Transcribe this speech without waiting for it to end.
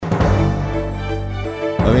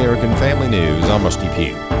American Family News, I'm Rusty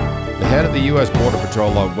Pugh. The head of the U.S. Border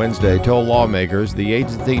Patrol on Wednesday told lawmakers the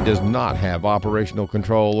agency does not have operational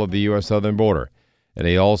control of the U.S. southern border. And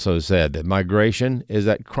he also said that migration is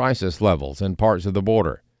at crisis levels in parts of the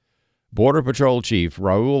border. Border Patrol Chief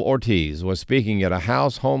Raul Ortiz was speaking at a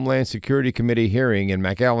House Homeland Security Committee hearing in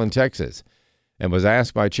McAllen, Texas, and was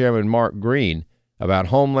asked by Chairman Mark Green about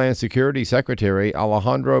Homeland Security Secretary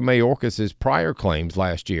Alejandro Mayorkas' prior claims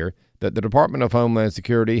last year that the Department of Homeland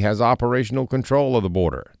Security has operational control of the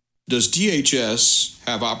border. Does DHS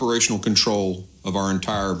have operational control of our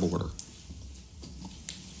entire border?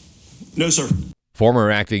 No, sir. Former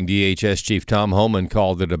acting DHS Chief Tom Homan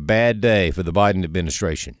called it a bad day for the Biden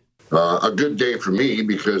administration. A good day for me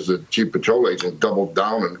because the chief patrol agent doubled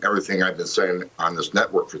down on everything I've been saying on this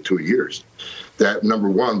network for 2 years. That, number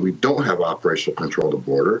one, we don't have operational control of the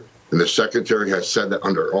border. And the secretary has said that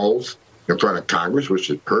under oath in front of Congress, which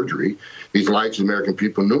is perjury. He's lied to the American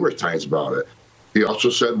people numerous times about it. He also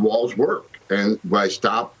said walls work. And when they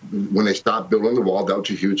stopped building the wall, that was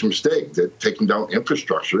a huge mistake. That taking down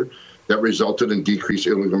infrastructure that resulted in decreased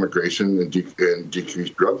illegal immigration and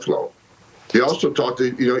decreased drug flow. He also talked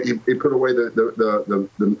to, he put away the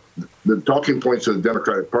talking points of the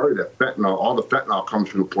Democratic Party that fentanyl, all the fentanyl comes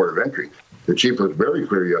from the port of entry. The chief was very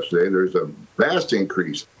clear yesterday. There's a vast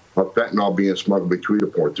increase of fentanyl being smuggled between the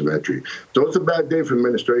ports of entry. So it's a bad day for the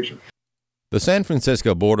administration. The San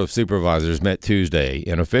Francisco Board of Supervisors met Tuesday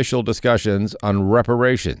in official discussions on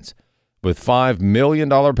reparations, with $5 million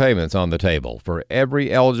payments on the table for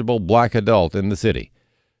every eligible black adult in the city.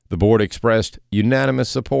 The board expressed unanimous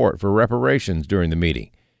support for reparations during the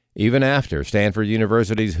meeting, even after Stanford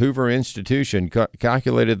University's Hoover Institution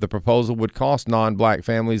calculated the proposal would cost non-black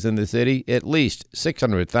families in the city at least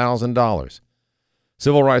 $600,000.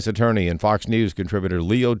 Civil rights attorney and Fox News contributor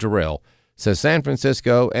Leo Jarrell says San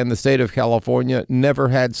Francisco and the state of California never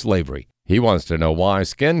had slavery. He wants to know why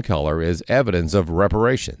skin color is evidence of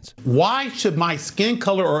reparations. Why should my skin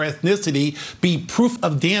color or ethnicity be proof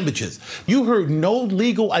of damages? You heard no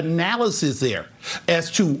legal analysis there as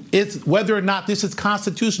to whether or not this is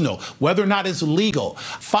constitutional, whether or not it's legal.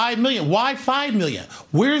 $5 million. Why $5 million?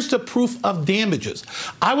 Where's the proof of damages?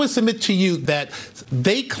 I would submit to you that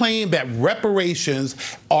they claim that reparations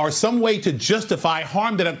are some way to justify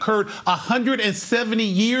harm that occurred 170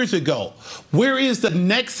 years ago. Where is the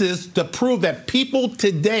nexus to prove that people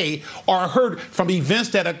today are hurt from events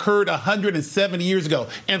that occurred 170 years ago?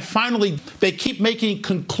 And finally, they keep making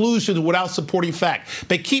conclusions without supporting fact.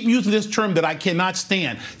 They keep using this term that I cannot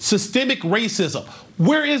stand, systemic racism.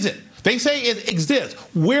 Where is it? They say it exists.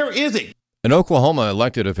 Where is it? An Oklahoma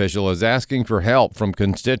elected official is asking for help from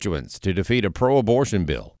constituents to defeat a pro-abortion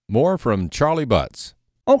bill. More from Charlie Butts.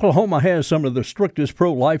 Oklahoma has some of the strictest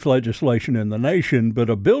pro-life legislation in the nation, but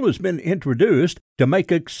a bill has been introduced to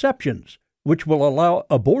make exceptions, which will allow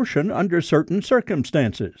abortion under certain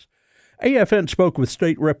circumstances. AFN spoke with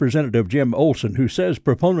State Representative Jim Olson, who says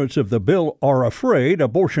proponents of the bill are afraid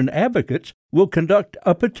abortion advocates will conduct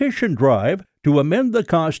a petition drive to amend the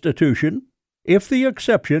Constitution if the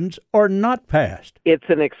exceptions are not passed. It's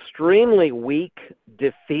an extremely weak,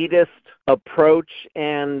 defeatist approach,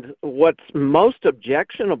 and what's most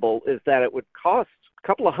objectionable is that it would cost a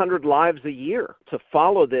couple of hundred lives a year to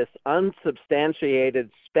follow this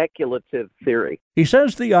unsubstantiated speculative theory. He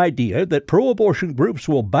says the idea that pro-abortion groups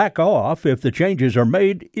will back off if the changes are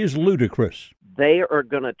made is ludicrous. They are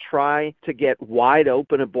going to try to get wide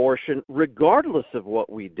open abortion regardless of what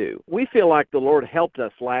we do. We feel like the Lord helped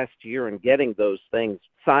us last year in getting those things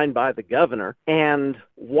signed by the governor. And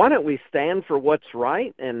why don't we stand for what's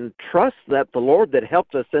right and trust that the Lord that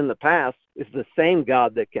helped us in the past is the same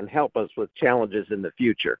God that can help us with challenges in the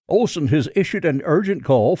future. Olson has issued an urgent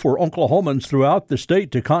call for Oklahomans throughout the state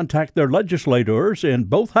to contact their legislators in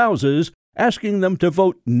both houses, asking them to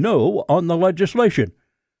vote no on the legislation.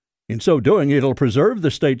 In so doing, it'll preserve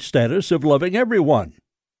the state's status of loving everyone,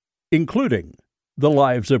 including the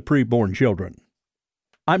lives of preborn children.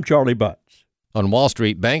 I'm Charlie Butts. On Wall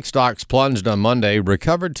Street, bank stocks plunged on Monday,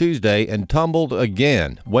 recovered Tuesday, and tumbled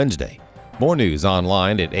again Wednesday. More news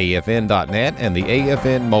online at afn.net and the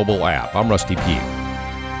AFN mobile app. I'm Rusty Pugh.